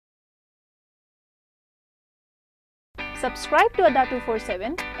Subscribe to Adda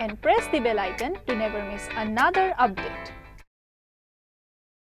 247 and press the bell icon to never miss another update.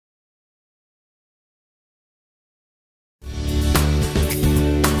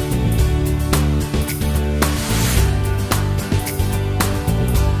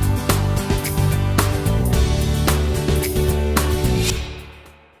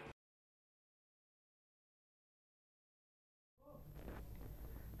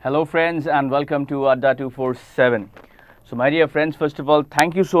 Hello friends and welcome to Adda 247. So my dear friends, first of all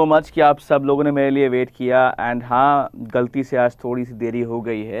thank you so much कि आप सब लोगों ने मेरे लिए wait किया and हाँ गलती से आज थोड़ी सी देरी हो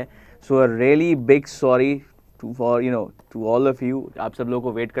गई है. सो a really big sorry to all of you. आप सब लोगों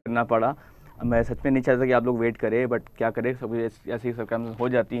को वेट करना पड़ा. मैं सच में नहीं चाहता कि आप लोग वेट करें, बट क्या करें, सब ऐसी सब हो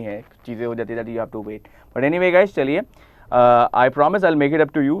जाती हैं, चीज़ें हो जाती है that you have to wait. But anyway guys, चलिए I promise I will make it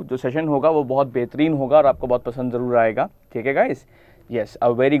up to you. जो सेशन होगा वो बहुत बेहतरीन होगा और आपको बहुत पसंद ज़रूर आएगा. ठीक है guys? Yes, a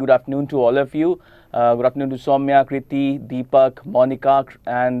very good afternoon to all of you. Good afternoon to Soumya, Kriti, Deepak, Monica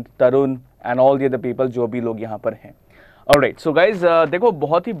and Tarun and all the other people जो भी लोग यहाँ पर हैं. Alright, so guys, देखो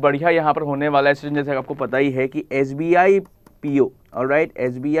बहुत ही बढ़िया यहाँ पर होने वाला है सेशन. जैसे आपको पता ही है कि SBI PO, alright,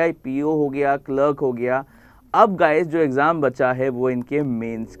 SBI PO हो गया, क्लर्क हो गया. अब गाइस जो एग्ज़ाम बचा है वो इनके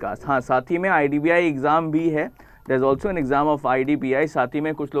मेंस का. हाँ, साथ ही में IDBI एग्ज़ाम भी है. There is also an exam of IDBI. साथ ही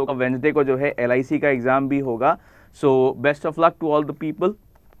में कुछ लोगों का वेंसडे को जो है LIC का एग्ज़ाम भी होगा. So best of luck to all the people.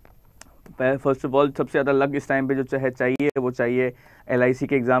 First of all सबसे ज़्यादा लक इस टाइम पे जो चाहिए वो चाहिए LIC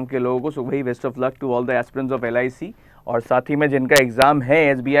के एग्ज़ाम के लोगों को. सो वही best of luck to all the aspirants of LIC. और साथ ही में जिनका एग्ज़ाम है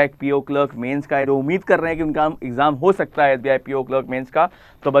SBI PO क्लर्क मेंस का, जो उम्मीद कर रहे हैं कि उनका एग्ज़ाम हो सकता है SBI PO क्लर्क मेंस का,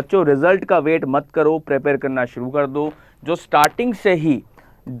 तो बच्चों रिजल्ट का वेट मत करो, प्रिपेयर करना शुरू कर दो. जो स्टार्टिंग से ही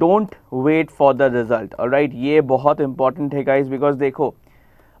don't wait for the result. Alright, ये बहुत इंपॉर्टेंट है गाइस, बिकॉज देखो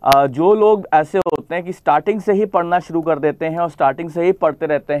जो लोग ऐसे होते हैं कि स्टार्टिंग से ही पढ़ना शुरू कर देते हैं और स्टार्टिंग से ही पढ़ते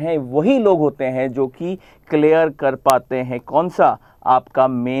रहते हैं, वही लोग होते हैं जो कि क्लियर कर पाते हैं कौन सा आपका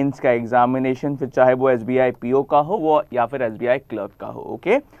मेंस का एग्जामिनेशन, फिर चाहे वो SBI PO का हो वो या फिर SBI क्लर्क का हो.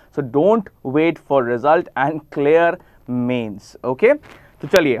 Okay, so don't wait for result and clear mains. Okay, तो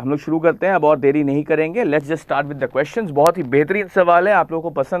चलिए हम लोग शुरू करते हैं, अब और देरी नहीं करेंगे. Let's just start with the questions. बहुत ही बेहतरीन सवाल है, आप लोगों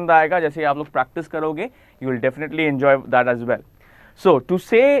को पसंद आएगा. जैसे आप लोग प्रैक्टिस करोगे you will definitely enjoy that as well. So, to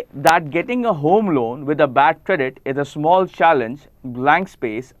say that getting a home loan with a bad credit is a small challenge, blank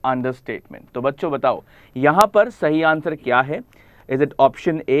space, understatement. तो बच्चों बताओ यहाँ पर सही आंसर क्या है? Is it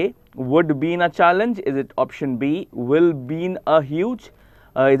option A, would been a challenge? Is it option B, will been a huge?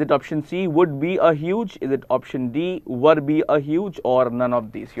 Is it option C, would be a huge? Is it option D, were be a huge? Or none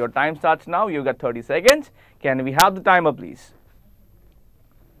of these? Your time starts now. You got 30 seconds. Can we have the timer, please?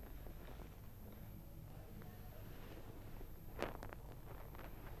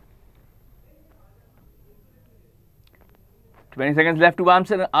 Twenty seconds left to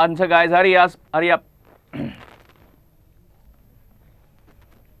answer guys. Hurry up.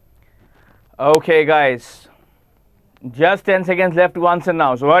 Okay guys, just 10 seconds left to answer now.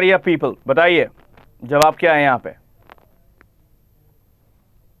 So hurry up people. बताइए जवाब क्या है यहाँ पे?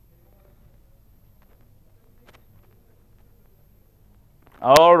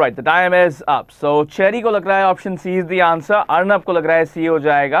 Alright, the time is up. So Cherry को लग रहा है option C is the answer. Arnab को लग रहा है C हो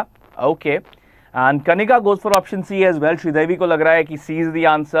जाएगा. Okay. And Kanika goes for option C as well. Sridevi को लग रहा है कि C is the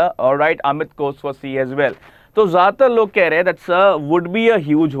answer. Alright, Amit goes for C as well. तो ज़्यादातर लोग कह रहे हैं that sir would be a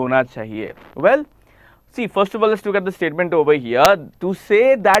huge होना चाहिए. Well, see, first of all, let's look at the statement over here. To say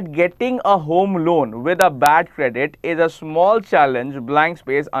that getting a home loan with a bad credit is a small challenge, blank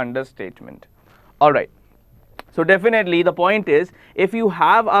space, understatement. Alright. So definitely the point is, if you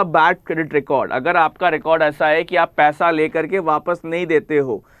have a bad credit record, अगर आपका record ऐसा है कि आप पैसा लेकर के वापस नहीं देते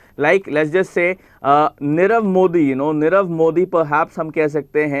हो, like let's just say Nirav Modi, Nirav Modi perhaps हम कह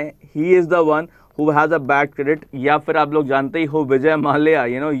सकते हैं he is the one who has a bad credit. या फिर आप लोग जानते ही हो विजय माल्या,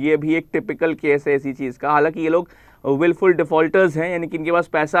 ये भी एक टिपिकल केस है ऐसी चीज़ का. हालांकि ये लोग विलफुल डिफॉल्टर्स हैं, यानी कि इनके पास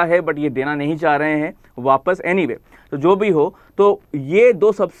पैसा है बट ये देना नहीं चाह रहे हैं वापस. एनीवे, तो जो भी हो, तो ये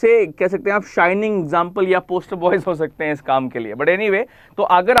दो सबसे कह सकते हैं आप शाइनिंग एग्जांपल या पोस्टर बॉयज हो सकते हैं इस काम के लिए. बट एनीवे, तो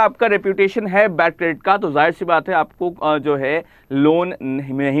अगर आपका रेप्यूटेशन है बैड क्रेडिट का, तो जाहिर सी बात है आपको जो है लोन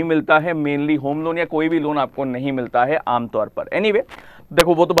नहीं मिलता है. मेनली होम लोन या कोई भी लोन आपको नहीं मिलता है आमतौर पर. एनीवे,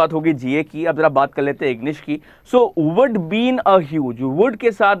 देखो वो तो बात होगी GA की. अब जरा बात कर लेते हैं इंग्लिश की. So would been a huge, would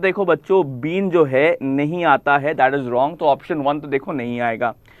के साथ देखो बच्चों बीन जो है नहीं आता है, दैट इज रॉन्ग. तो ऑप्शन 1 तो देखो नहीं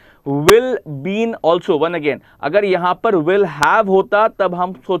आएगा. Will been also one again, अगर यहाँ पर विल हैव होता तब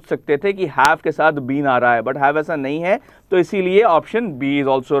हम सोच सकते थे कि हैव के साथ बीन आ रहा है, बट हैव ऐसा नहीं है, तो इसीलिए option B is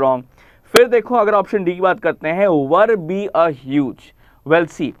also wrong. फिर देखो अगर ऑप्शन डी की बात करते हैं, वर बी अ ह्यूज. वेल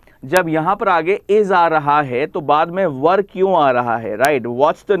सी, जब यहां पर आगे इज आ रहा है तो बाद में वर क्यों आ रहा है, right?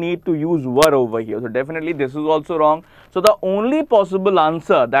 What's the need to use were over here? So definitely this is also wrong. So the only possible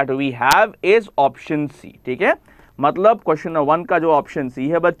answer that we have is option C. ठीक है, मतलब क्वेश्चन नंबर 1 का जो ऑप्शन सी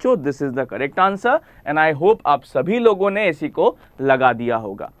है बच्चों, this is the correct answer. And I hope आप सभी लोगों ने इसी को लगा दिया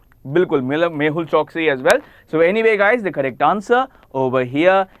होगा. बिल्कुल, मेहुल चौकसी as well. So anyway guys, the correct answer over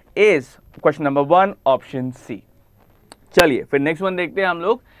here is question number 1 option C. चलिए फिर नेक्स्ट वन देखते हैं हम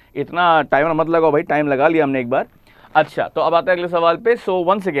लोग. इतना टाइमर मत लगाओ भाई, टाइम लगा लिया हमने एक बार. अच्छा, तो अब आता है अगले सवाल पे. सो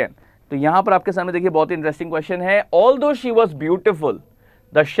वंस अगेन, तो यहां पर आपके सामने देखिए बहुत ही इंटरेस्टिंग क्वेश्चन है. Although she was beautiful,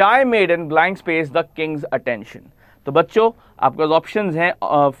 the shy maiden blank space the Kings attention. तो बच्चों आपके पास ऑप्शंस हैं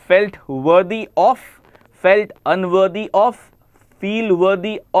felt worthy of, felt unworthy of, feel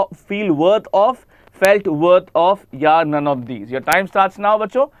worthy of, feel worth of, felt worth of, या none of these. Your time starts now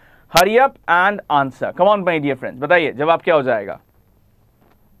बच्चों. Hurry up and answer. Come on my dear friends, बताइए जवाब क्या हो जाएगा.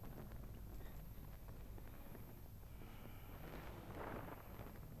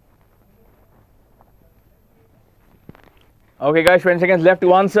 Okay guys, 20 seconds left to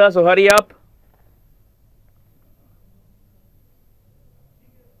answer, so hurry up.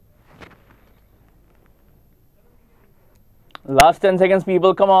 Last 10 seconds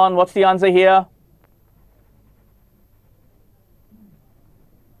people, come on, what's the answer here?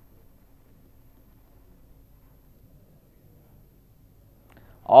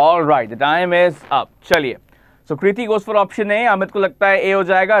 All right, the time is up. चलिए, so Kriti goes for option A. Amit को लगता है A हो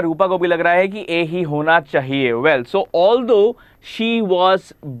जाएगा, रूपा को भी लग रहा है कि A ही होना चाहिए. Well, so although she was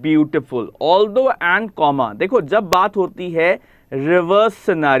beautiful, although and comma. देखो जब बात होती है reverse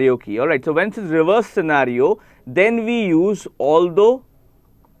scenario की, all right. So when it's reverse scenario, then we use although,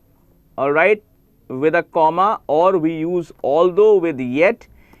 all right, with a comma, or we use although with yet,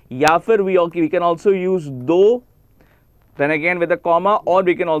 या फिर we can also use though, then again with a comma, or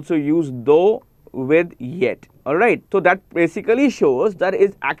we can also use though with yet. All right, so that basically shows that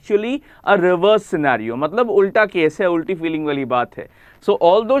is actually a reverse scenario. मतलब उल्टा case है, उल्टी feeling वाली बात है. So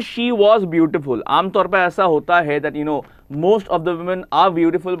although she was beautiful, आमतौर पर ऐसा होता है that you know most of the women are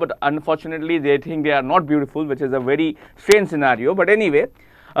beautiful, but unfortunately they think they are not beautiful, which is a very strange scenario. But anyway,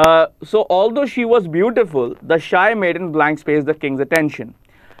 so although she was beautiful, the shy maiden blank space the king's attention.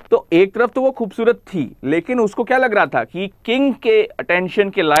 तो एक तरफ तो वो खूबसूरत थी, लेकिन उसको क्या लग रहा था कि किंग के अटेंशन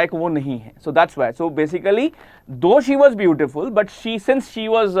के लायक वो नहीं है. So that's why. So basically दो she was beautiful, but since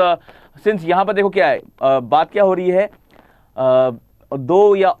यहां पर देखो क्या है, बात क्या हो रही है,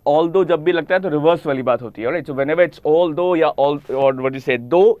 दो या ऑल दो जब भी लगता है तो रिवर्स वाली बात होती है. Right, so whenever it's all दो या ऑल, और व्हाट यू से,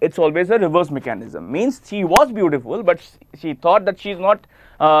 दो, it's always a reverse mechanism. Means she was beautiful but she thought that she is not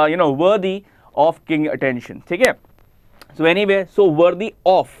worthy of king attention. ठीक है. So anyway, so worthy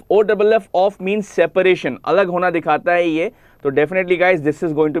of, OFF of means separation, अलग होना दिखाता है ये. तो definitely guys this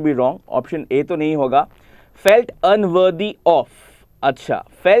is going to be wrong. Option A तो नहीं होगा. Felt unworthy of, अच्छा,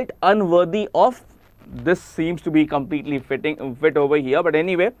 felt unworthy of, this seems to be completely fit over here. But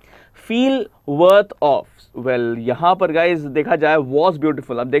anyway, feel worth of, well यहाँ पर guys देखा जाए was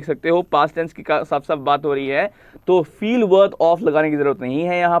beautiful. अब देख सकते हो past tense की साफ साफ बात हो रही है, तो feel worth of लगाने की जरूरत नहीं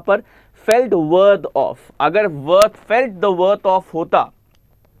है यहाँ पर. फेल्ट वर्थ ऑफ, अगर worth felt the worth of होता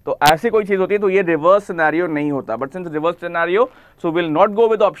तो ऐसी कोई चीज होती है तो ये रिवर्स सिनेरियो नहीं होता. But since reverse scenario, so will not go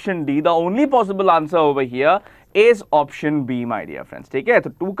with option D. The only possible answer over here is option be my dear friends. ठीक है, तो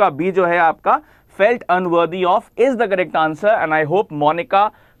 2 का बी जो है आपका felt unworthy of is the correct answer. And I hope Monika,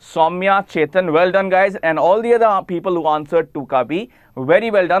 Saumya, Chetan, well done guys, and all the other people who answered 2 का B, very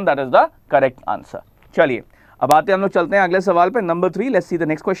well done. That is the correct answer. चलिए अब आते हैं हम लोग, चलते हैं अगले सवाल पे. Number 3, let's see the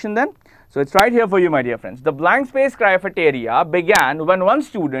next question then. So it's right here for you, my dear friends. The blank space cafeteria began when one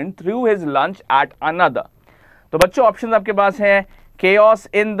student threw his lunch at another. तो बच्चों ऑप्शंस आपके पास हैं chaos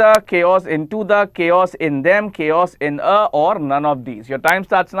in the, chaos into the, chaos in them, chaos in a, or none of these. Your time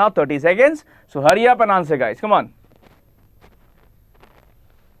starts now, 30 seconds. So hurry up and answer, guys. Come on.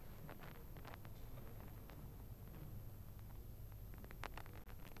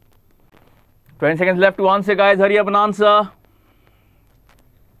 Twenty seconds left to answer, guys. Hurry up and answer.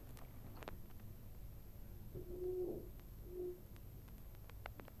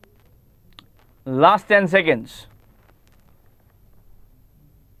 Last 10 seconds.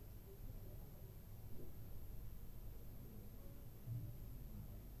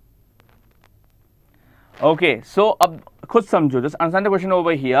 Okay, so अब खुद समझो, just understand the question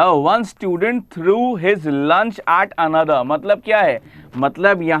over here. One student through his lunch at another, मतलब क्या है,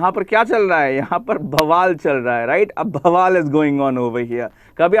 मतलब यहां पर क्या चल रहा है, यहां पर बवाल चल रहा है, राइट। अब बवाल is going on over here.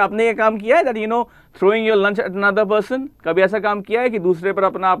 कभी आपने ये काम किया है that you know throwing your lunch at another person, कभी ऐसा काम किया है कि दूसरे पर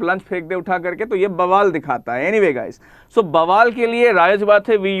अपना आप लंच फेंक दे उठा करके, तो ये बवाल दिखाता है। एनीवे गाइस, सो बवाल के लिए राइज बात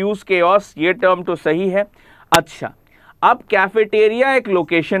है वी यूज केओस, ये टर्म तो सही है। अच्छा, अब कैफेटेरिया एक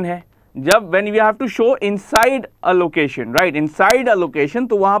लोकेशन है, जब when we have to show inside a location, right, inside a location,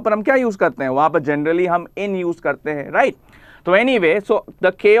 तो वहां पर हम क्या यूज करते हैं, वहां पर जनरली हम इन यूज करते हैं, राइट। तो anyway, so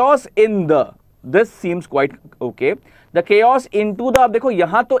the chaos in the, this seems quite okay. The chaos into the, अब देखो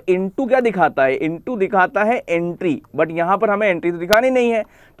यहां तो इनटू क्या दिखाता है, इनटू दिखाता है एंट्री, बट यहां पर हमें एंट्री तो दिखानी नहीं है,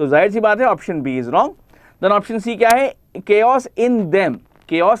 तो जाहिर सी बात है option B is wrong. Then option C क्या है, chaos in them,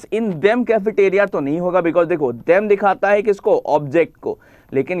 chaos in them cafeteria तो नहीं होगा, बिकॉज देखो देम दिखाता है किसको, ऑब्जेक्ट को,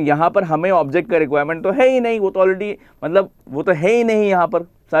 लेकिन यहां पर हमें ऑब्जेक्ट का रिक्वायरमेंट तो है ही नहीं, वो तो ऑलरेडी मतलब वो तो है ही नहीं यहां पर,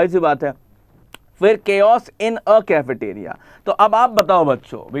 सारी सी बात है। फिर केओस इन अ कैफेटेरिया, तो अब आप बताओ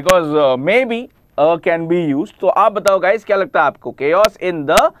बच्चों, because may be a can be use, तो आप बताओ गाइस क्या लगता है आपको, केओस इन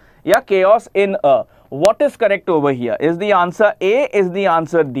द या chaos in a, what is correct over here, is the answer A, is the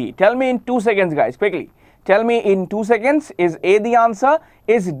answer D? Tell me in 2 seconds guys, quickly tell me in 2 seconds, is a the answer,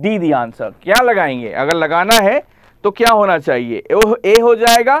 is D the answer? क्या लगाएंगे, अगर लगाना है तो क्या होना चाहिए, ए हो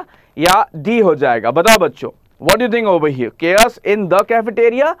जाएगा या डी हो जाएगा? बताओ बच्चों, what do you think over here, chaos in the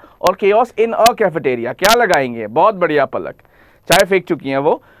cafeteria और केओस इन अ कैफेटेरिया, क्या लगाएंगे? बहुत बढ़िया पलक, चाय फेंक चुकी हैं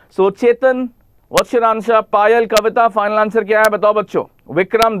वो। सो चेतन, what's your answer? Payal, Kavita, final answer क्या है बताओ बच्चों?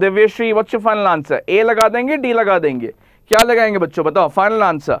 Vikram, Divyashree, what's your final answer? ए लगा देंगे, डी लगा देंगे, क्या लगाएंगे बच्चों, बताओ final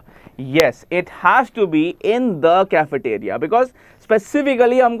answer? Yes, it has to be in the cafeteria because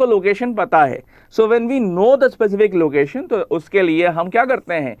specifically हमको लोकेशन पता है. So when we know the specific location, तो उसके लिए हम क्या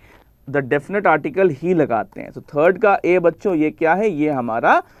करते हैं, द डेफिनेट आर्टिकल ही लगाते हैं. तो थर्ड का ए बच्चों ये क्या है, ये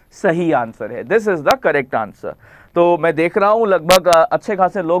हमारा सही आंसर है. This is the correct answer. तो मैं देख रहा हूं लगभग अच्छे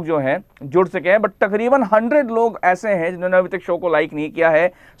खासे लोग जो हैं जुड़ सके हैं, बट तकरीबन 100 लोग ऐसे हैं जिन्होंने अभी तक शो को लाइक नहीं किया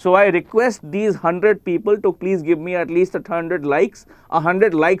है. सो I request these 100 people to please give me at least 100 likes,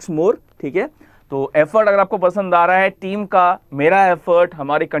 100 likes मोर. ठीक है, तो एफर्ट अगर आपको पसंद आ रहा है, टीम का, मेरा एफर्ट,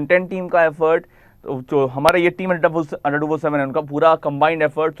 हमारी कंटेंट टीम का एफर्ट, तो हमारे ये टीम अंडर 247 है, उनका पूरा combined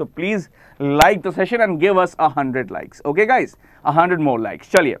effort. So please like the session and give us 100 likes. Okay guys, 100 more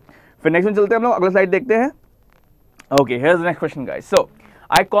likes. चलिए फिर नेक्स्ट में चलते हैं हम लोग, अगला स्लाइड देखते हैं. Okay, here's the next question guys. So,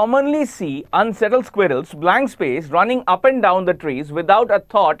 I commonly see unsettled squirrels, blank space, running up and down the trees without a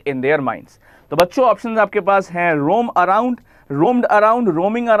thought in their minds. तो बच्चों ऑप्शंस आपके पास हैं roam around, roamed around,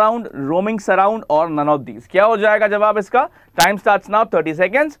 roaming around, roaming surround और none of these. क्या हो जाएगा जवाब इसका? Time starts now, 30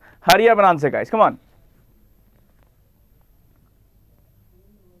 seconds. Hurry up and answer guys, come on.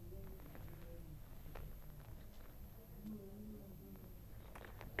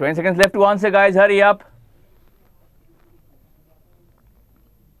 $20 seconds left to answer guys, hurry up.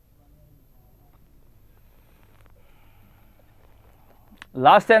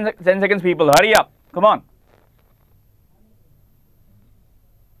 Last 10 seconds people, hurry up, come on.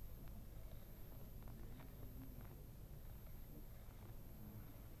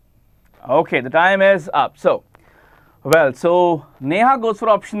 Okay, the time is up. So, well, so Neha goes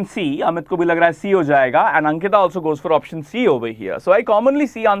for option C, Amit को भी लग रहा है C हो जाएगा, and Ankita also goes for option C over here. So I commonly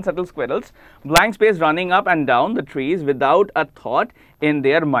see unsettled squirrels, blank space running up and down the trees without a thought in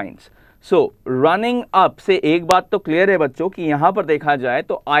their minds. So running up से एक बात तो clear है बच्चों कि यहां पर देखा जाए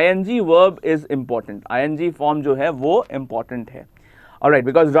तो ING verb is important, ING form जो है वो इंपॉर्टेंट है. Alright,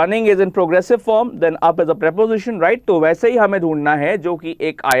 because running is in progressive form, then up is a preposition, right. तो वैसे ही हमें ढूंढना है जो कि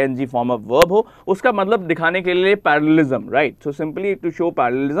एक आईएनजी फॉर्म ऑफ वर्ब हो, उसका मतलब दिखाने के लिए parallelism, right. So simply to show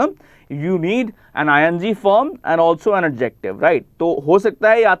parallelism you need an ING form and also an adjective, right. तो हो सकता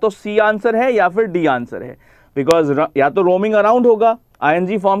है या तो सी आंसर है या फिर डी आंसर है, बिकॉज या तो रोमिंग अराउंड होगा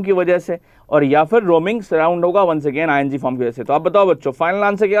आईएनजी फॉर्म की वजह से, और या फिर रोमिंग सराउंड होगा वंस अगेन आईएनजी फॉर्म की वजह से. तो आप बताओ बच्चों फाइनल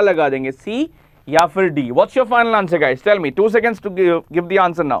आंसर क्या लगा देंगे, सी या फिर D? What's your final answer guys, tell me, 2 seconds to give the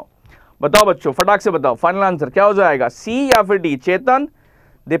answer now. बताओ बच्चों फटाक से बताओ फाइनल आंसर क्या हो जाएगा, सी या फिर D? Chetan,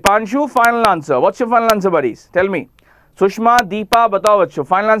 Deepanshu, final answer, what's your final answer buddies, tell me. Sushma, Deepa, बताओ बच्चों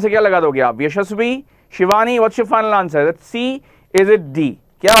फाइनल आंसर क्या लगा दोगे आप? यशस्वी, Shivani, what's your final answer, C, is it D?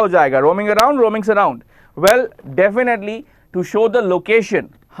 क्या हो जाएगा, roaming around, roaming surround? Well definitely to show the location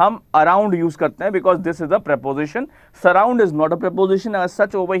हम अराउंड यूज करते हैं, because this is a preposition. Surround is not a preposition as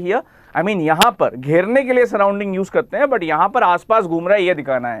such over here. I mean यहां पर घेरने के लिए सराउंडिंग यूज करते हैं, बट यहां पर आसपास घूम रहा है ये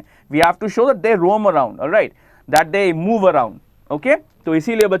दिखाना है. We have to show that they roam around, alright, that they move around. Okay, तो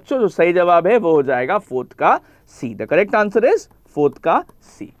इसीलिए बच्चों जो सही जवाब है वो हो जाएगा फोर्थ का सी. The correct answer is fourth का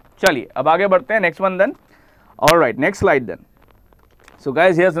सी. चलिए अब आगे बढ़ते हैं, next one then. All right, next slide then. So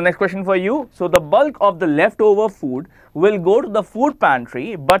guys, here's the next question for you. So the bulk of the leftover food will go to the food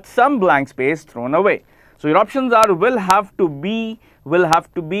pantry, but some blank space thrown away. So your options are will have to be, would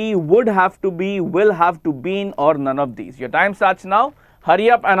have to be, will have to been, or none of these. Your time starts now. Hurry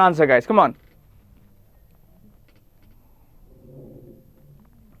up and answer, guys. Come on.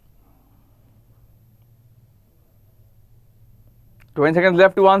 $20 seconds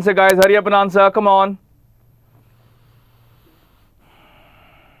left to answer, guys. Hurry up and answer. Come on.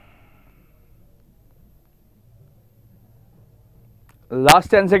 Last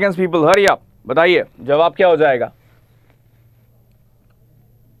 10 seconds, people. Hurry up. बताइए जवाब क्या हो जाएगा?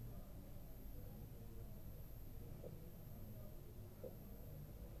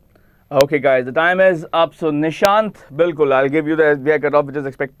 Okay, guys, the time is up. So Nishant, bilkul, I'll give you the SBI cutoff which is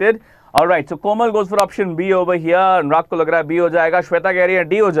expected. All right, so Komal goes for option B over here. अनुराग को लग रहा है B हो जाएगा. श्वेता कह रही है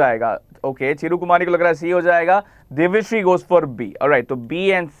D हो जाएगा. Okay, चिरू कुमारी को लग रहा है C हो जाएगा. Devshri goes for B. All right, तो B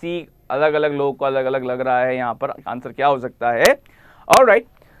and C अलग अलग लोगों को अलग अलग लग रहा है. यहाँ पर आंसर क्या हो सकता है? All right,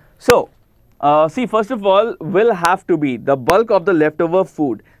 so see, first of all, will have to be the bulk of the leftover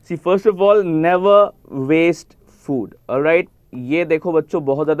food. See, first of all, never waste food. All right. ये देखो बच्चों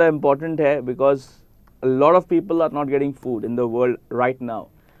बहुत ज़्यादा important है because a lot of people are not getting food in the world right now.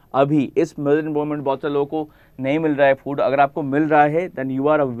 अभी इस present moment बहुत से लोगों को नहीं मिल रहा है food. अगर आपको मिल रहा है then you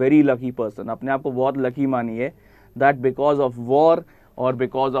are a very lucky person. अपने आप को बहुत lucky मानिए that because of war or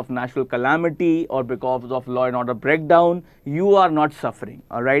because of natural calamity or because of law and order breakdown, you are not suffering.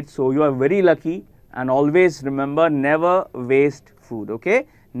 All right, so you are very lucky, and always remember, never waste food. Okay,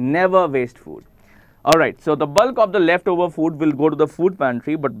 never waste food. All right, so the bulk of the leftover food will go to the food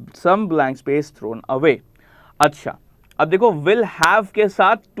pantry, but some blank space thrown away. अच्छा, अब देखो will have के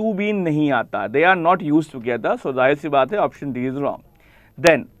साथ to be नहीं आता. They are not used together, so जाहिर सी बात है option D is wrong.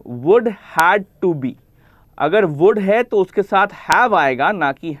 Then would had to be. अगर would है तो उसके साथ have आएगा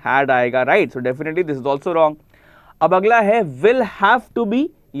ना कि had आएगा, right? So definitely this is also wrong. अब अगला है will have to be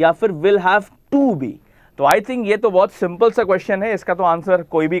या फिर will have to be. तो आई थिंक ये तो बहुत सिंपल सा क्वेश्चन है, इसका तो आंसर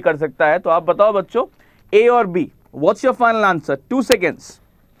कोई भी कर सकता है. तो आप बताओ बच्चों, A और B. What's your final answer? 2 seconds.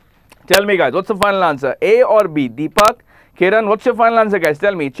 Tell me guys, what's the final answer? A or B? Deepak, Kiran, what's your final answer guys?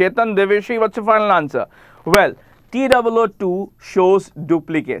 Tell me. Chetan, Deveshri, what's your final answer? Well, T002 shows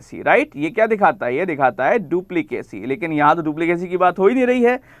duplicacy, right? ये क्या दिखाता है? ये दिखाता है duplicacy. लेकिन यहाँ तो duplicacy की बात हो ही नहीं रही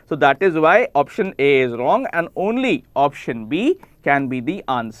है. So that is why option A is wrong and only option B can be the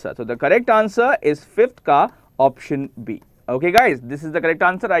answer. So the correct answer is 5th का option B. Okay guys, this is the correct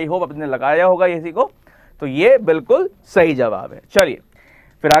answer. I hope आपने लगाया होगा इसी को. तो ये बिल्कुल सही जवाब है. चलिए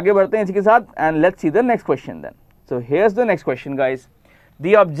फिर आगे बढ़ते हैं इसी के साथ and let's see the next question then. So here's the next question guys.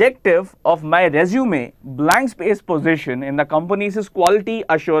 The objective of my resume blank space position in the company's quality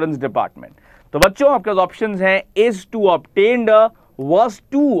assurance department. तो बच्चों आपके पास options हैं is to obtain a, was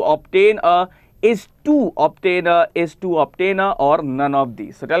to obtain a, is to obtain a, is to obtain a, or none of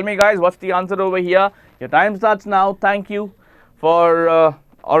these. So tell me guys, what's the answer over here? Your time starts now. Thank you for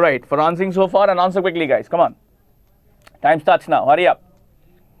all right, for answering so far, and answer quickly guys. Come on. Time starts now. Hurry up.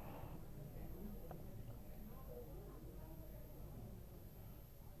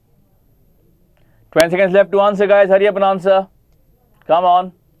 $20 seconds left to answer guys. Hurry up and answer. Come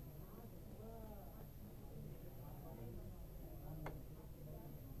on.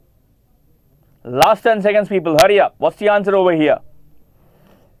 Last 10 seconds people. Hurry up. What's the answer over here?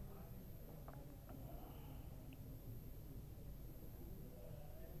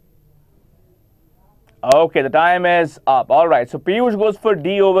 Okay, the time is up. All right, so Piyush goes for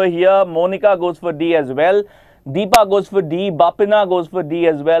D over here. Monica goes for D as well. Deepa goes for D. Bapina goes for D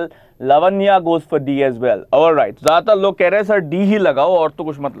as well. Lavanya goes for D as well. All right, ज़्यादातर लोग कह रहे हैं sir D ही लगाओ और तो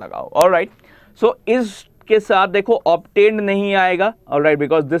कुछ मत लगाओ. All right, so इसके साथ देखो obtained नहीं आएगा. All right,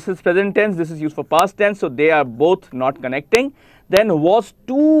 because this is present tense, this is used for past tense, so they are both not connecting. Then was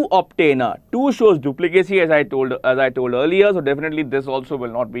to obtain a. To shows duplicacy as I told earlier, so definitely this also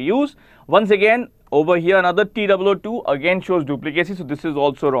will not be used. Once again, over here another T002 again shows duplicacy, so this is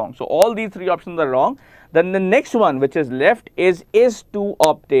also wrong. So all these 3 options are wrong. Then the next one which is left is to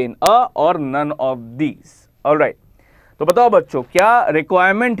obtain a or none of these. All right. तो बताओ बच्चों क्या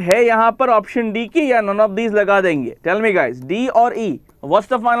requirement है यहाँ पर option D की या none of these लगा देंगे? टेल मी गाइस, डी और ई. What's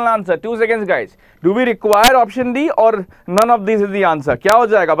the final answer? 2 seconds guys. Do we require option D और none of these is the answer? क्या हो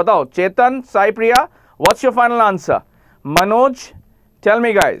जाएगा बताओ? चेतन, साई प्रिया, what's your final answer? Manoj, tell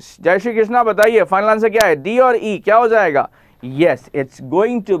me guys. जय श्री कृष्णा, बताइए फाइनल आंसर क्या है? डी और ई क्या हो जाएगा? Yes, it's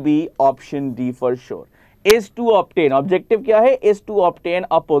going to be option D for sure. is to obtain, objective क्या है? is to obtain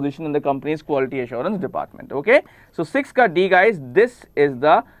a position in the company's quality assurance department. Okay, so 6 का D guys, this is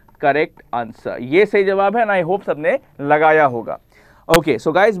the correct answer. ये सही जवाब है, I hope सबने लगाया होगा। Okay,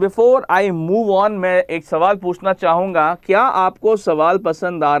 so guys before I move on, मैं एक सवाल पूछना चाहूंगा, क्या आपको सवाल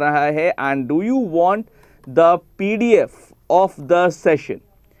पसंद आ रहा है and do you want the PDF of the session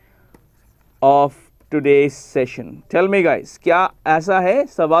of today's session? Tell me guys, क्या ऐसा है,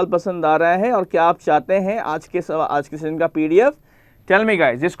 सवाल पसंद आ रहा है और क्या आप चाहते हैं आज के सेशन का पीडीएफ? टेल मी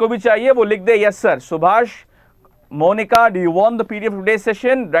गाइज, जिसको भी चाहिए वो लिख दे yes sir. Subhash, Monica, do you want the PDF of today's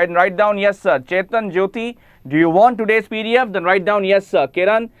session? Write down yes sir. Chetan, Jyoti, do you want today's PDF? Then write down yes sir.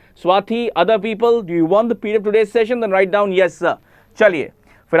 Kiran, Swati, other people, do you want the PDF of today's session? Then write down yes sir. चलिए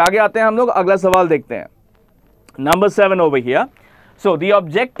फिर आगे आते हैं हम लोग, अगला सवाल देखते हैं। Number 7 over here. So the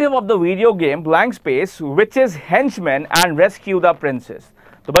objective of the video game blank space which is henchmen and rescue the princess.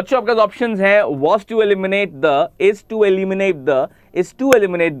 तो बच्चों आपके ऑप्शंस हैं was to eliminate the, is to eliminate the, is to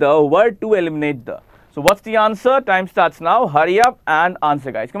eliminate the, were to eliminate the. So what's the answer? Time starts now. Hurry up and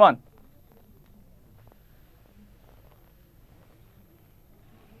answer, guys. Come on.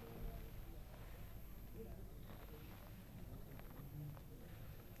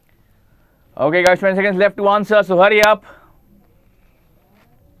 Okay, guys, 20 seconds left to answer, so hurry up.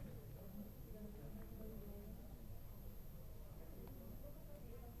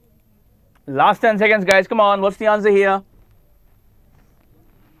 Last 10 seconds, guys. Come on. What's the answer here?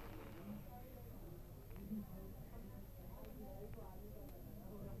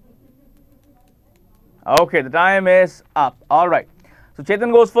 Okay, the time is up. All right. So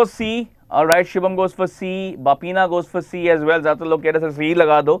Chetan goes for C. All right. Shubham goes for C. Bapina goes for C as well. ज़्यादातर लोग कह रहे थे C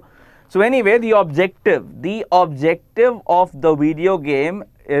लगा दो. So anyway, the objective of the video game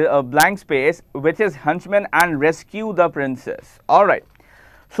is a blank space, which is Hunchman and rescue the princess. All right.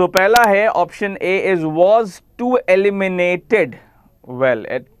 So पहला है option A is was to eliminated. Well,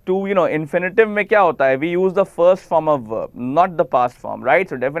 to infinitive में क्या होता है? We use the first form of verb, not the past form, right?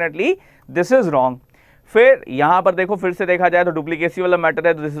 So definitely this is wrong. फिर यहां पर देखो, फिर से देखा जाए तो डुप्लीकेसी वाला मैटर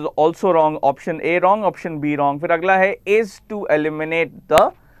है, तो this is also wrong. Option A wrong, option be wrong. फिर अगला है इज टू एलिमिनेट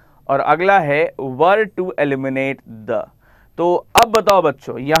द और अगला है वर टू एलिमिनेट द। तो अब बताओ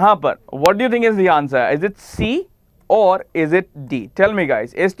बच्चों, यहां पर what do you think is the answer? Is it सी और is it D? Tell me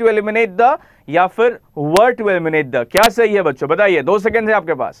guys, is to eliminate the या फिर वर टू एलिमिनेट द? क्या सही है बच्चों, बताइए, 2 सेकंड है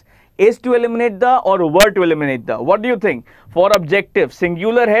आपके पास। इज टू एलिमिनेट द और वर to eliminate the, what do you think? For objective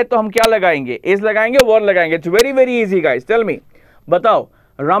singular है तो हम क्या लगाएंगे? इज लगाएंगे, वर लगाएंगे? It's very very easy guys, tell me, बताओ।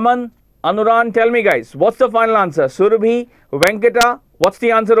 Raman, अनुरान, tell me guys, what's the final answer? Surabhi, Venkata, what's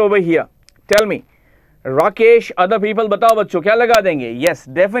the answer over here? Tell me. Rakesh, other people, बताओ बच्चों, क्या लगा देंगे? Yes,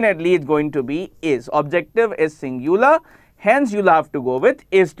 definitely it's going to be is. Objective is singular, hence you'll have to go with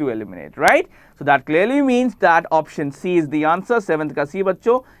is to eliminate, right? So that clearly means that option C is the answer. 7th का C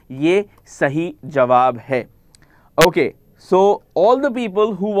बच्चों, ये सही जवाब है। Okay, so all the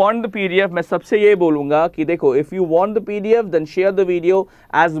people who want the PDF, मैं सबसे ये बोलूँगा कि देखो, if you want the PDF, then share the video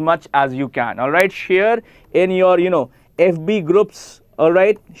as much as you can, all right? Share in your, FB groups, all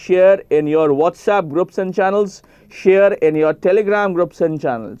right? Share in your WhatsApp groups and channels. Share in your Telegram groups and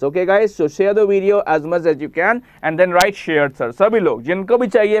channels. Okay guys, so share the video as much as you can and then write shared sir. सभी लोग जिनको भी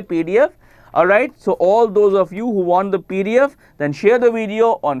चाहिए PDF, all right? So all those of you who want the PDF, then share the video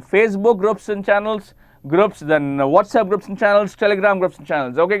on Facebook groups and channels, then WhatsApp groups and channels, Telegram groups and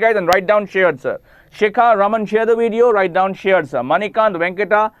channels. Okay guys, and write down shared sir. Shikha, Raman, share the video, write down shared sir. Manikant,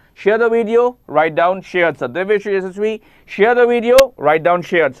 Venkata, share the video, write down shared sir. Devesh, Yashasvi, share the video, write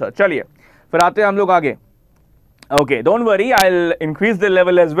down shared sir. चलिए फिर आते हैं हम लोग आगे। Okay, don't worry, I'll increase the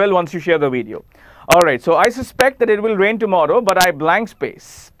level as well once you share the video. All right, so I suspect that it will rain tomorrow, but I blank space.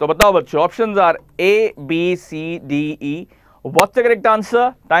 तो बताओ बच्चों, options are A, B, C, D, E. What's the correct answer?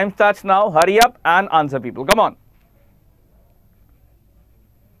 Time starts now. Hurry up and answer, people. Come on.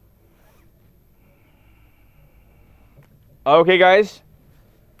 Okay, guys.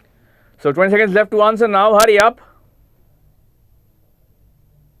 So 20 seconds left to answer now. Hurry up.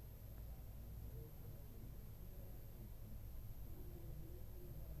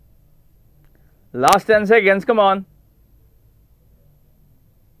 Last 10 seconds, come on.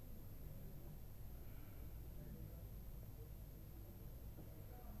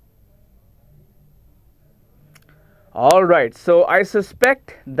 All right, so I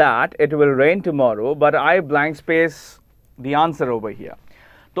suspect that it will rain tomorrow, but I blank space the answer over here.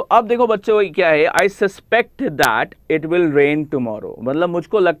 तो अब देखो बच्चों क्या है, I suspect that it will rain tomorrow. मतलब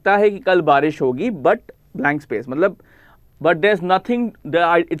मुझको लगता है कि कल बारिश होगी, but blank space मतलब but there's nothing there,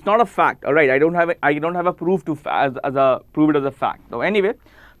 it's not a fact, all right? I don't have a proof to prove it as a fact. So anyway,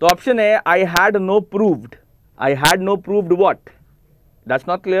 the option A, I had no proved what? That's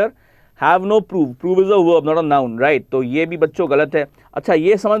not clear. Have no proof, proof is a verb not a noun, right? तो ये भी बच्चों गलत है। अच्छा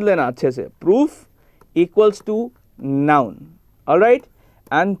ये समझ लेना अच्छे से, proof equals to noun, alright,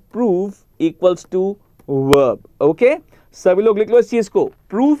 and proof equals to verb. Okay, सभी लोग लिख लो इस चीज को,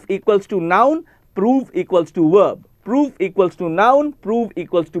 proof equals to noun, proof equals to verb, proof equals to noun, proof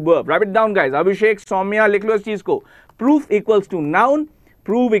equals to verb. Right it down guys, अभिषेक, सौम्या, लिख लो इस चीज को, proof equals to noun,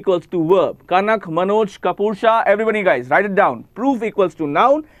 proof equals to verb. Kanak, Manoj, Kapursha, everybody guys, write it down. Proof equals to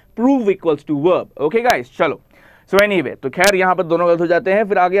noun, proof equals to verb. Okay guys, चलो. So anyway, तो खैर यहाँ पर दोनों गलत हो जाते हैं।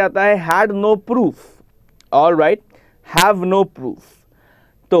 फिर आगे आता है had no proof. All right, have no proof.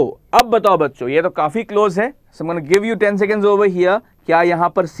 तो अब बताओ बच्चों, ये तो काफी क्लोज है। So I'm going to give you 10 seconds over here. क्या यहाँ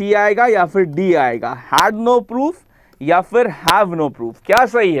पर C आएगा या फिर D आएगा? Had no proof या फिर have no proof? क्या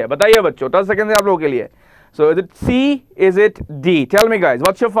सही है बताइए बच्चों, 10 सेकंड है आप लोगों के लिए। So is it C, is it D? Tell me guys,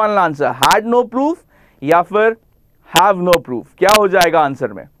 what's your final answer? Had no proof या फिर have no proof? क्या हो जाएगा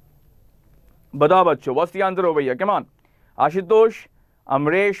आंसर में? बताओ बच्चों, what's the answer over here? Come on. Ashutosh,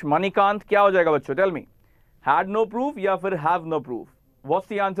 Amresh, Manikant, क्या हो जाएगा बच्चों? Tell me. Had no proof या फिर have no proof?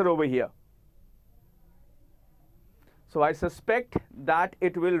 What's the answer over here? So I suspect that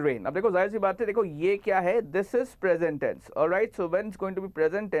it will rain. अब देखो जाहिर सी बात है, देखो ये क्या है, this is present tense, alright? So when it's going to be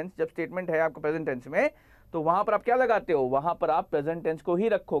present tense, जब statement है आपका present tense में, तो वहां पर आप क्या लगाते हो, वहां पर आप प्रेजेंट टेंस को ही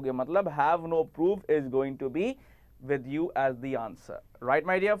रखोगे, मतलब have no proof is going to be with you as the answer, right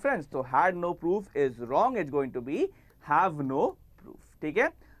my dear friends? तो had no proof is wrong, is going to be have no proof, ठीक है?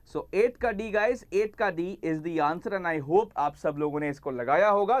 सो 8 का डी गाइस, 8 का D is the answer and I hope आप सब लोगों ने इसको लगाया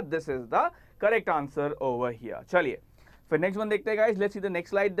होगा। This is the correct answer over here. चलिए फिर नेक्स्ट वन देखते हैं guys, let's see the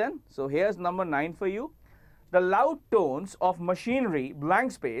next slide then. So here is number 9 for you. The loud tones of machinery,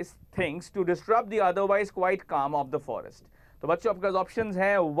 blank space, things to disrupt the otherwise quite calm of the forest. तो बच्चों आपके पास options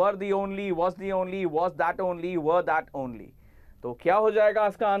हैं, were the only, was the only, was that only, were that only. तो क्या हो जाएगा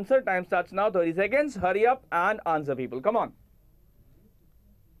इसका answer? Time starts now, 30 seconds. Hurry up and answer people. Come on.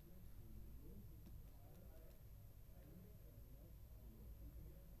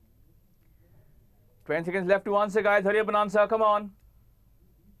 Twenty seconds left to answer, guys. Hurry up and answer. Come on.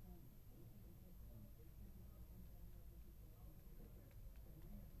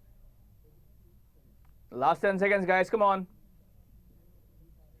 Last 10 seconds, guys. Come on.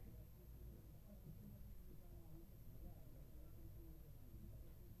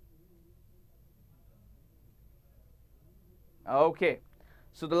 Okay.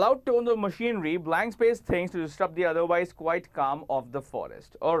 So the loud tones of machinery, blank space things to disrupt the otherwise quite calm of the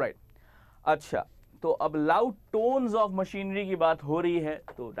forest. All right. अच्छा, तो अब loud tones of machinery की बात हो रही है,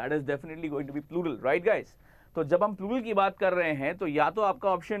 तो that is definitely going to be plural, right, guys? तो जब हम प्लूरल की बात कर रहे हैं तो या तो आपका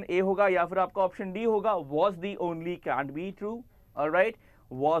ऑप्शन ए होगा या फिर आपका ऑप्शन डी होगा, was the only can't be true, alright,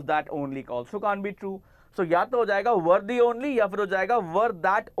 was that only also can't be true. So या तो हो जाएगा were the only या फिर हो जाएगा were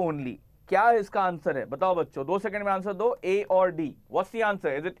that only. क्या इसका आंसर है बताओ बच्चों, 2 सेकंड में आंसर दो, ए और D. What's the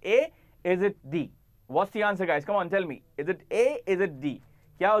answer? Is it A? Is it D? What's the answer guys? Come on, tell me. Is it A? Is it D?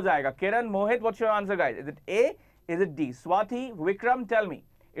 क्या हो जाएगा? किरण, मोहित, what's your answer guys? Is it A? Is it D? Swati, Vikram, tell me.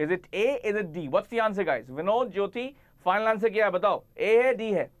 Is it A? Is it D? What's the answer, guys? Vinod, Jyoti, final answer क्या है बताओ? A है, D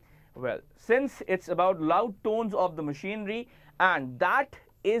है? Well, since it's about loud tones of the machinery and that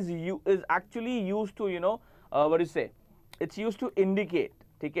is actually used to, what do you say? It's used to indicate,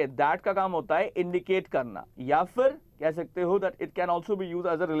 ठीक है? That का काम होता है indicate करना, या फिर कह सकते हो that it can also be used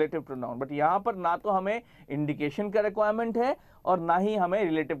as a relative pronoun. But यहाँ पर ना तो हमें indication का requirement है और ना ही हमें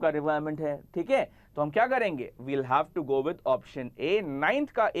relative का requirement है, ठीक है? तो हम क्या करेंगे? We'll have to go with option A. 9th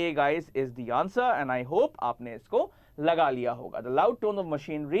का A guys is the answer and I hope आपने इसको लगा लिया होगा. The loud tone of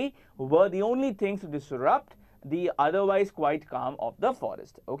machinery were the only things to disrupt the otherwise quite calm of the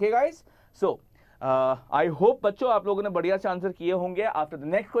forest. Okay guys? So I hope बच्चों आप लोगों ने बढ़िया से आंसर किए होंगे. After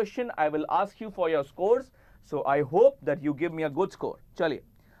the next question I will ask you for your scores. So I hope that you give me a good score. चलिए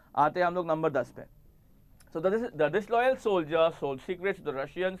आते हैं हम लोग नंबर 10 पे. So the disloyal soldier sold secrets to the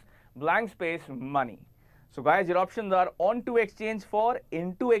Russians, blank space, money. So guys, your options are on to exchange for,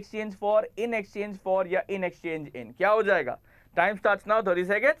 into exchange for, in exchange for या in exchange in. क्या हो जाएगा? Time starts now, 30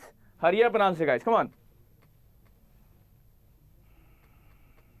 seconds. Hurry up and answer guys, come on.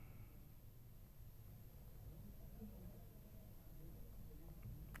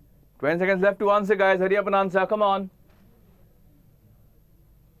 Twenty seconds left to answer guys, hurry up and answer, come on.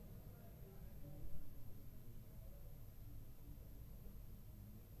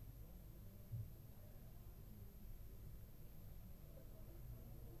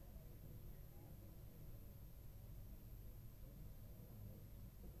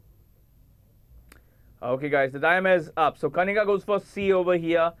 Okay guys, the time is up. So Kanika goes for C over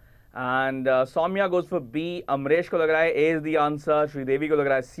here and Saumya goes for B, Amresh को लग रहा है ए is the answer, Sridevi को लग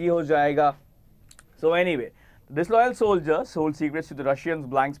रहा है सी हो जाएगा. So anyway, disloyal soldier sold secrets to the Russians,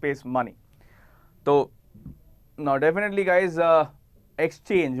 blank space money. So now definitely guys,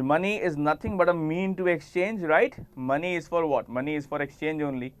 exchange money is nothing but a mean to exchange, right? Money is for what? Money is for exchange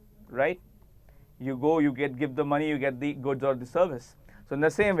only, right? You go, you give the money, you get the goods or the service. So in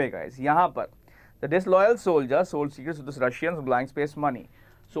the same way guys, यहाँ पर the disloyal soldier sold secrets to the Russians, blank space money.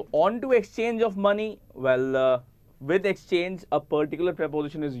 So on to exchange of money, well, with exchange a particular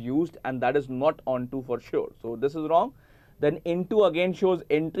preposition is used and that is not on to for sure. So this is wrong. Then into again shows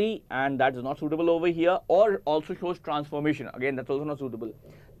entry and that is not suitable over here, or also shows transformation, again that's also not suitable.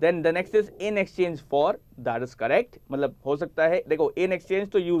 Then the next is in exchange for, that is correct. मतलब हो सकता है, देखो in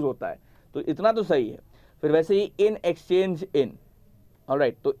exchange तो use होता है, तो इतना तो सही है. फिर वैसे ही in exchange in,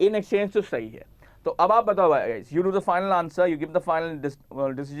 alright, तो in exchange तो सही है. तो अब आप बताओ guys, you do the final answer, you give the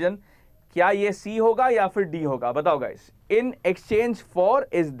final decision. क्या ये C होगा या फिर D होगा, बताओ guys. In exchange for,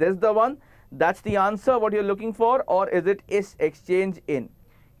 is this the one? That's the answer what you're looking for, or is it is exchange in?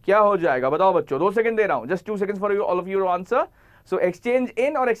 क्या हो जाएगा बताओ बच्चों, 2 सेकंड दे रहा हूं, just 2 seconds for you, all of you to answer. So exchange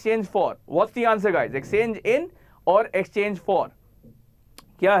in or exchange for? What's the answer guys? Exchange in or exchange for?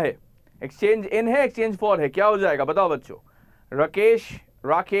 क्या है? Exchange in है, exchange for है, क्या हो जाएगा बताओ बच्चों.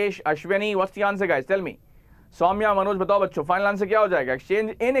 Rakesh, Ashwini, what's the answer guys? Tell me. Saumya, Manoj, बताओ बच्चों, फाइनल आंसर क्या हो जाएगा?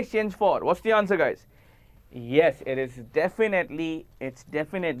 Exchange in, exchange for. What's the answer guys? Yes, it is definitely, it's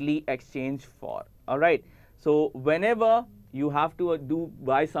definitely exchange for. All right. So whenever you have to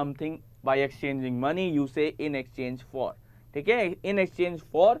buy something by exchanging money, you say in exchange for. Okay, in exchange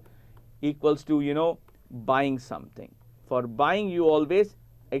for equals to, you know, buying something. For buying you always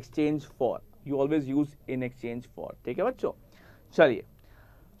exchange for. You always use in exchange for. ठीक है बच्चों, चलिए.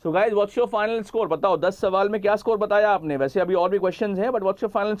 So guys, what's your final score? बताओ, 10 सवाल में क्या score बताया आपने? वैसे अभी और भी क्वेश्चंस हैं, but what's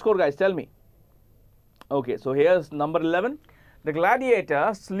your final score guys? Tell me. Okay, so here's number 11. The gladiator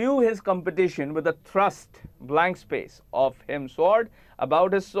slew his competition with a thrust, blank space, of him sword,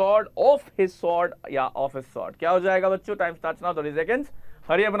 about his sword, of his sword, या of his sword. क्या हो जाएगा बच्चों? Time starts now, 30 seconds.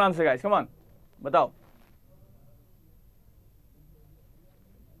 Hurry up and answer guys, come on. बताओ.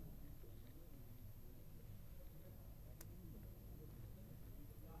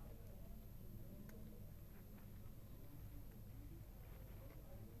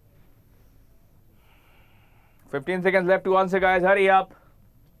 $15 seconds left to answer guys, hurry up.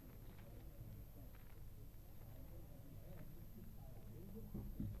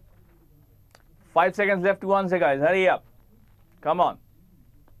 $5 seconds left to answer guys, hurry up. Come on.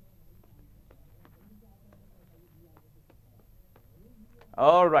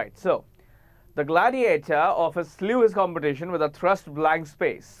 Alright, so the gladiator of a slew his competition with a thrust, blank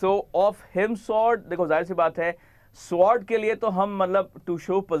space. So of him sword, देखो जाहिर सी बात है, sword के लिए तो हम मतलब to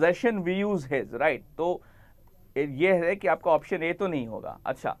show possession we use his, right? तो ये है कि आपका ऑप्शन ए तो नहीं होगा.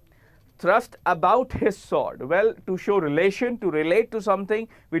 अच्छा, thrust about his sword, well, to show relation, to relate to something,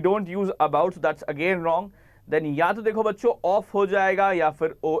 we don't use about, so that's again wrong. Then या तो देखो बच्चों off हो जाएगा या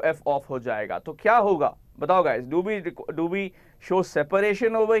फिर of off हो जाएगा. तो क्या होगा बताओ guys? Do we show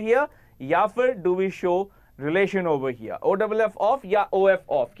separation over here या फिर do we show relation over here? OFF off या OF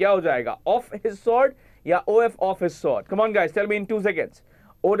off, क्या हो जाएगा? Off his sword या OF off his sword? Come on guys, tell me in 2 seconds.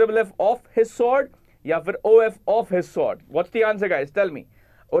 OFF off his sword या फिर OF off his sword? What's the answer guys? Tell me.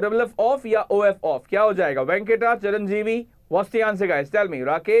 OFF off या OF off? क्या हो जाएगा? Venkata, Chiranjeevi, what's the answer guys? Tell me.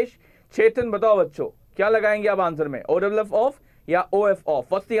 Rakesh, चेतन, बताओ बच्चों, क्या लगाएंगे आप आंसर में? OFF off या OF off?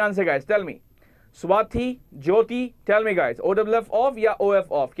 What's the answer guys? Tell me. Swati, Jyoti, tell me guys. OFF off या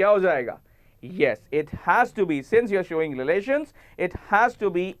OF off? क्या हो जाएगा? Yes, it has to be, since you're showing relations, it has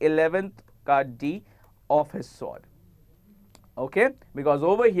to be 11th का D of his sword. Okay, because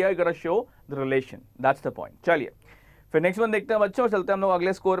over here you're gonna show the relation. That's the point. चलिए, फिर next one देखते हैं बच्चों. चलते हैं हम लोग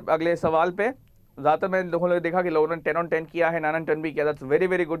अगले स्कोर, अगले सवाल पे. ज़्यादातर मैंने लोगों ने देखा कि लोगों ने 10 on 10 किया है, 9 on 10 भी किया. That's very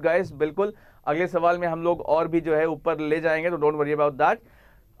very good guys. बिल्कुल अगले सवाल में हम लोग और भी जो है ऊपर ले जाएंगे, तो डोंट वरी अबाउट दैट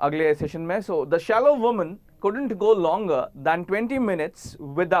अगले सेशन में. So the shallow woman couldn't go longer than 20 minutes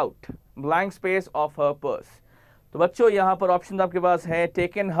without blank space of her purse. तो बच्चों यहाँ पर ऑप्शन आपके पास है.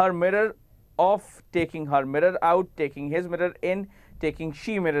 taken her mirror off, taking her mirror out, taking his mirror in, taking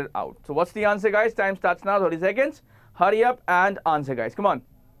she mirror out. So what's the answer guys? Time starts now, 30 seconds. Hurry up and answer guys, come on.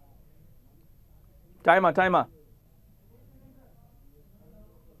 Timer.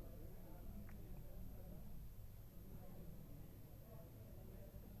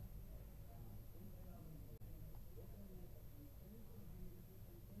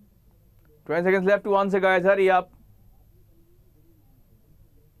 20 seconds left to answer guys, hurry up.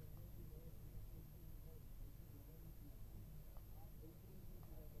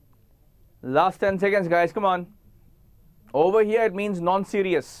 Last 10 seconds, guys. Come on. Over here, it means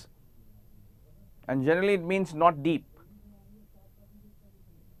non-serious. And generally, it means not deep.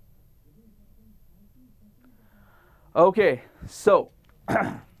 Okay, so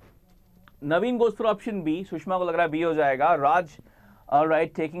Naveen goes for option B. Sushma को लग रहा है B हो जाएगा. Raj, all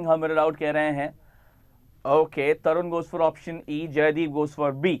right, taking her mirror out कह रहे हैं. Okay, Tarun goes for option E. Jaydeep goes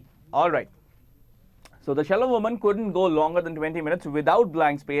for B. All right. So the shallow woman couldn't go longer than 20 minutes without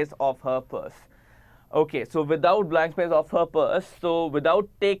blank space of her purse. Okay, so without blank space of her purse, so without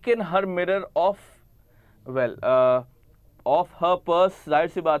taking her mirror off, well, of her purse, जाहिर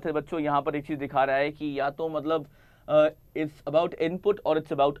सी बात है बच्चों, यहाँ पर एक चीज़ दिखा रहा है कि या तो मतलब it's about input or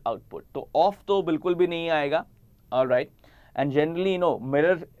it's about output. तो off तो बिल्कुल भी नहीं आएगा. All right. And generally,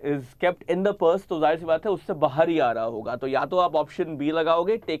 mirror is kept in the purse, तो जाहिर सी बात है उससे बाहर ही आ रहा होगा. तो या तो आप ऑप्शन बी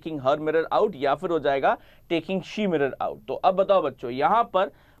लगाओगे, taking her mirror out, या फिर हो जाएगा taking she mirror out. तो अब बताओ बच्चों, यहाँ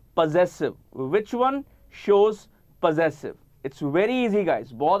पर possessive, which one shows possessive? It's very easy,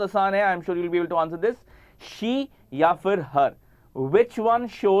 guys. बहुत आसान है. I'm sure you'll be able to answer this. She या फिर her. Which one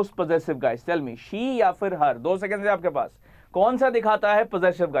shows possessive, guys? Tell me. She या फिर her. 2 सेकंड है आपके पास. कौन सा दिखाता है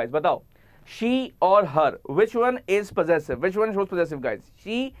possessive, guys? बताओ. She or her. Which one is possessive? Which one shows possessive, guys?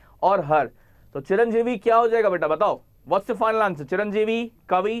 She or her. तो चिरंजीवी क्या हो जाएगा बेटा? बताओ. What's the final answer? Chiranjeevi,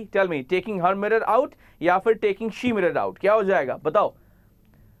 कवि, tell me. Taking her mirror out या फिर taking she mirror out? क्या हो जाएगा? बताओ.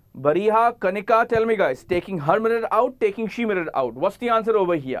 Bariha, Kanika, tell me, guys. Taking her mirror out, taking she mirror out. What's the answer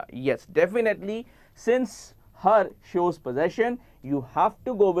over here? Yes, definitely. Since her shows possession, you have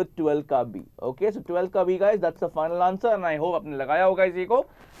to go with 12 का B. Okay, so 12 का B, guys, that's the final answer, and I hope आपने लगाया होगा इसी को.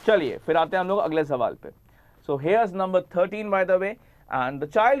 चलिए, फिर आते हैं हम लोग अगले सवाल पे. So here's number 13, by the way. And the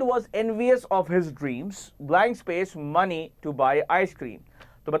child was envious of his dreams. Blank space, money to buy ice cream.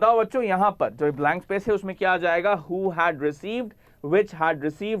 तो बताओ बच्चों, यहाँ पर जो blank space है उसमें क्या आ जाएगा? Who had received, which had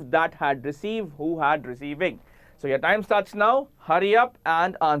received, that had received, who had receiving. So your time starts now. Hurry up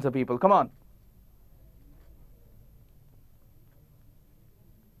and answer, people. Come on.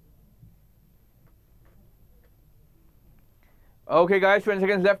 Okay, guys, 20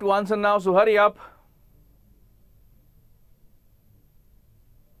 seconds left to answer now, so hurry up.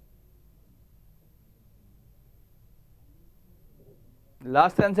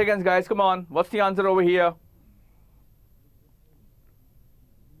 Last 10 seconds, guys. Come on. What's the answer over here?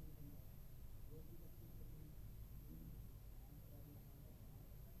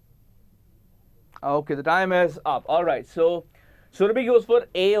 Okay, the time is up. All right, so Surabhi goes for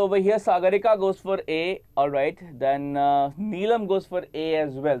A over here. Sagarika goes for A. All right, then Neelam goes for A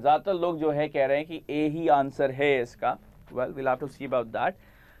as well. ज़्यादातर लोग जो है कह रहे हैं कि A he answer है इसका. Well, we'll have to see about that.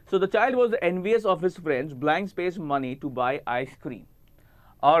 So the child was envious of his friends. Blank space, money to buy ice cream.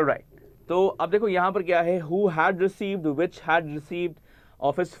 All right. तो अब देखो यहाँ पर क्या है? Who had received, which had received,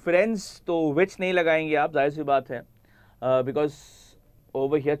 of his friends. तो which नहीं लगाएंगे आप, जाहिर सी बात है. Because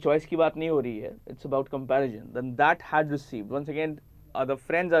over here choice की बात नहीं हो रही है. It's about comparison. Then that had received. Once again, the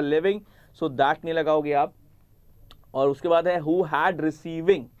friends are living, so that नहीं लगाओगे आप. और उसके बाद है who had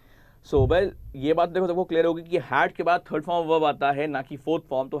receiving. So well, ये बात देखो सबको क्लियर होगी कि had के बाद थर्ड फॉर्म वर्ब आता है, ना कि फोर्थ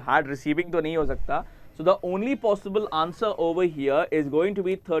फॉर्म. तो had receiving तो नहीं हो सकता. So the only possible answer over here is going to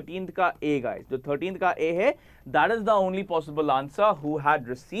be 13th का A, guys. जो 13th का A है, that is the only possible answer. Who had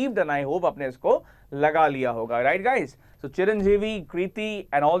received, and I hope आपने इसको लगा लिया होगा, right, guys? So Chiranjeevi, Kriti,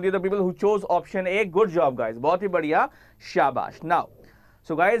 and all the other people who chose option A, good job, guys. बहुत ही बढ़िया, शाबाश. Now,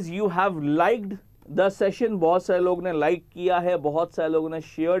 so guys, you have liked the session. बहुत सारे लोगों ने like किया है, बहुत सारे लोगों ने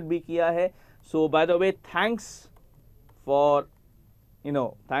shared भी किया है. So by the way, thanks for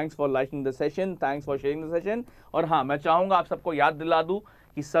thanks for liking the session, thanks for sharing the session. और हाँ, मैं चाहूँगा आप सबको याद दिला दूँ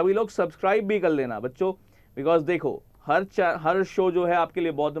कि सभी लोग सब्सक्राइब भी कर लेना बच्चों, बिकॉज देखो हर शो जो है आपके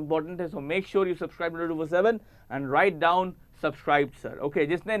लिए बहुत इंपॉर्टेंट है. So make sure you subscribe to 247 and write down subscribe sir. Okay,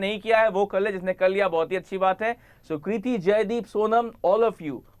 जिसने नहीं किया है वो कर ले, जिसने कर लिया बहुत ही अच्छी बात है. सो कृति, Jaideep, Sonam, all of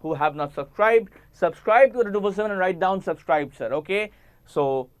you who have not subscribe to 247 and write down subscribe sir. Okay,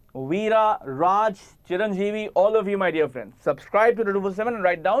 so Veera, Raj, Chiranjeevi, all of you, my dear friends, subscribe to the 247 and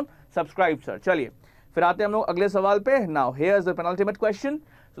write down subscribe, sir. चलिए, फिर आते हैं हम लोग अगले सवाल पे. Now, here's the penultimate question.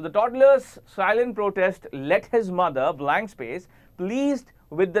 So the toddler's silent protest let his mother blank space pleased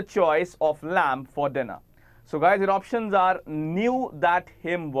with the choice of lamb for dinner. So guys, your options are knew that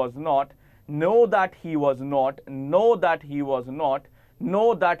him was not, know that he was not, know that he was not, know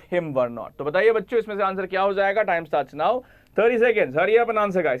that him were not. तो बताइए बच्चों, इसमें से answer क्या हो जाएगा? Time starts now. 30 seconds. Hurry up and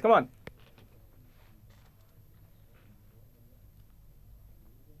answer, guys. Come on.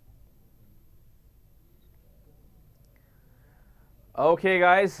 Okay,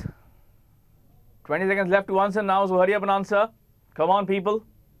 guys. 20 seconds left to answer now, so hurry up and answer. Come on, people.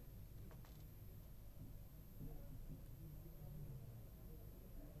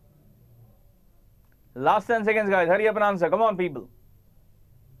 Last 10 seconds, guys. Hurry up and answer. Come on, people.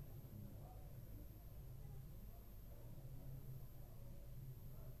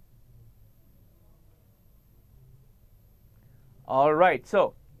 All right.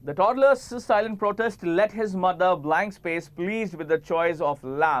 So the toddler's silent protest let his mother blank space, pleased with the choice of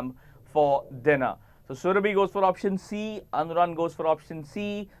lamb for dinner. So Surabhi goes for option C. Anuran goes for option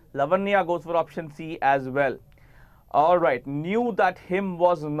C. Lavanya goes for option C as well. All right, knew that him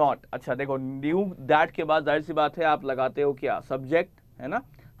was not. अच्छा देखो, knew that के बाद जाहिर सी बात है आप लगाते हो क्या, subject है ना,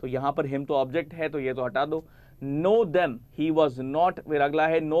 तो यहाँ पर him तो object है, तो ये तो हटा दो. Know them he was not, फिर अगला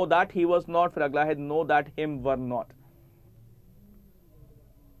है know that he was not, फिर अगला है know that him were not.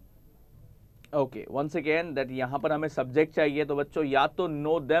 Okay, once again that यहाँ पर हमें subject चाहिए, तो बच्चों या तो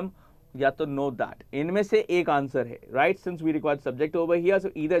know them या तो नो दैट, इनमें से एक आंसर है, right, since we required subject over here, so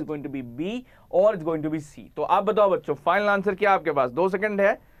either is going to be B और is going to B C. तो आप बताओ बच्चों, फाइनल आंसर क्या आपके पास, 2 सेकंड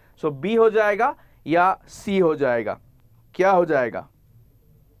है. सो बी हो जाएगा या सी हो जाएगा, क्या हो जाएगा?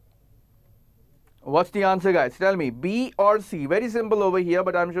 What's the answer, guys? Tell me, B or C? Very simple over here,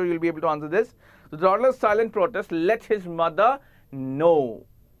 but I'm sure you'll be able to answer this. The toddler's silent protest let his mother know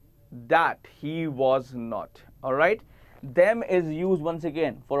that he was not. All right. Them is used once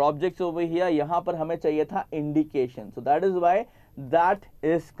again for objects over here. यहाँ पर हमें चाहिए था indication. So that is why that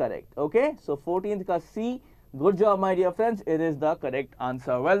is correct. Okay. So 14th का C. Good job, my dear friends. It is the correct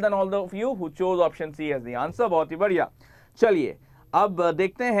answer. Well done, all of you who chose option C as the answer. बहुत ही बढ़िया. चलिए अब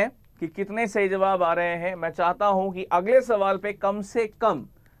देखते हैं कि कितने सही जवाब आ रहे हैं. मैं चाहता हूं कि अगले सवाल पे कम से कम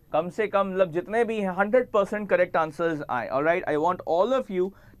मतलब जितने भी हैं 100% करेक्ट आंसर्स आए. Alright, I want all of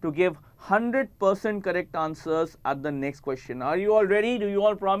you to give 100% correct answers at the next question. Are you all ready? Do you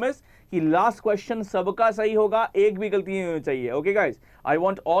all promise कि last question सबका सही होगा, एक भी गलती नहीं होनी चाहिए. Okay guys, I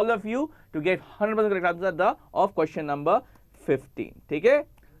want all of you to get 100% correct answer at the of question number 15. ठीक है,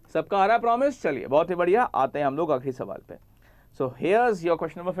 सबका आ रहा है promise? चलिए बहुत ही बढ़िया, आते हैं हम लोग आखिरी सवाल पे. So here's your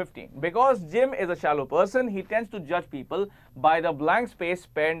question number 15. Because Jim is a shallow person, he tends to judge people by the blank space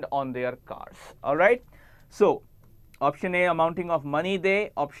spent on their cars. All right. So option A, amounting of money they.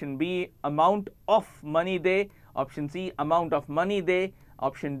 Option B, amount of money they. Option C, amount of money they.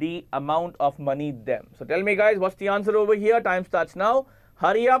 Option D, amount of money them. So tell me guys, what's the answer over here? Time starts now.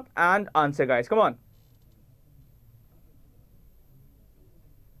 Hurry up and answer guys. Come on.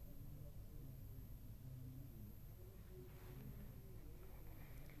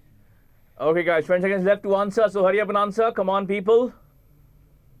 Okay guys, 20 seconds left to answer. So hurry up and answer. Come on people.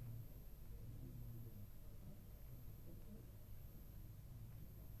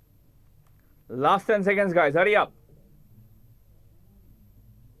 Last 10 seconds, guys. Hurry up.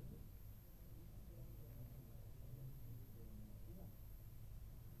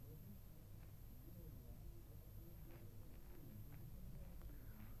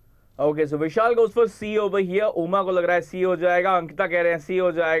 Okay, so Vishal goes for C over here. Uma को लग रहा है C हो जाएगा. अंकिता कह रहे हैं C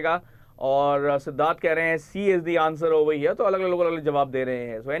हो जाएगा. और सिद्धार्थ कह रहे हैं C is the answer over here. तो अलग-अलग लोग अलग जवाब दे रहे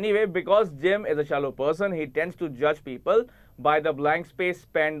हैं. So anyway, because Jim is a shallow person, he tends to judge people by the blank space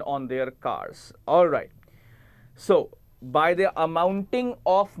spent on their cars. All right. So by the amounting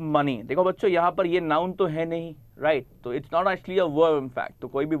of money. देखो बच्चों, यहाँ पर ये noun तो है नहीं, right? तो it's not actually a verb in fact. तो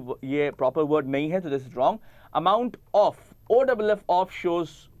कोई भी ये proper word नहीं है, तो this is wrong. Amount of, OFF of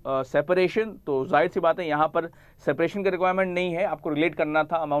shows separation. तो जाहिर सी बात है यहाँ पर separation का requirement नहीं है, आपको relate करना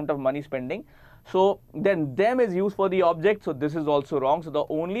था amount of money spending. So then them is used for the object. So this is also wrong. So the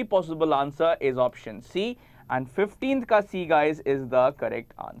only possible answer is option C. And 15th का C guys is the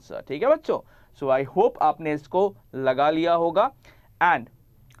correct answer. ठीक है बच्चों? So I hope आपने इसको लगा लिया होगा. And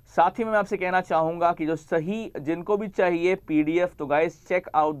साथ ही मैं आपसे कहना चाहूँगा कि जो सही जिनको भी चाहिए PDF, तो guys check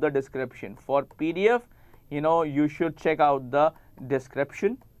out the description. For PDF, you know, you should check out the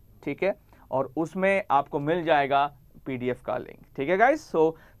description. ठीक है, और उसमें आपको मिल जाएगा PDF का लिंक. ठीक है guys?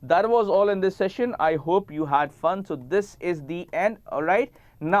 So that was all in this session. I hope you had fun. So this is the end. All right.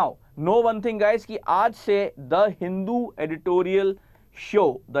 Now know one thing guys कि आज से the Hindu editorial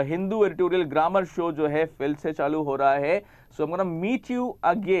show, the Hindu editorial grammar show जो है फिर से चालू हो रहा है. So I'm gonna meet you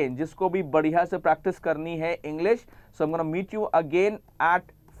again. जिसको भी बढ़िया से प्रैक्टिस करनी है English, so I'm gonna meet you again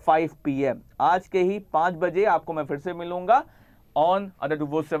at 5 PM. आज के ही 5 बजे आपको मैं फिर से मिलूंगा on Adda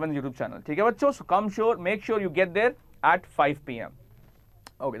 247 YouTube channel. ठीक है बच्चों? So come sure, make sure you get there at 5 PM.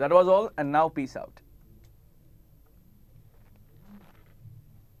 Okay, that was all, and now peace out.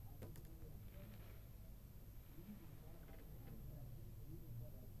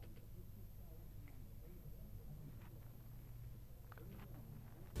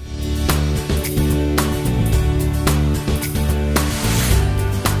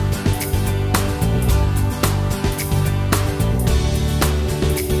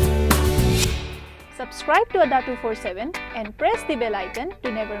 subscribe to Adda 247 and press the bell icon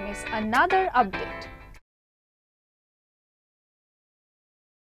to never miss another update.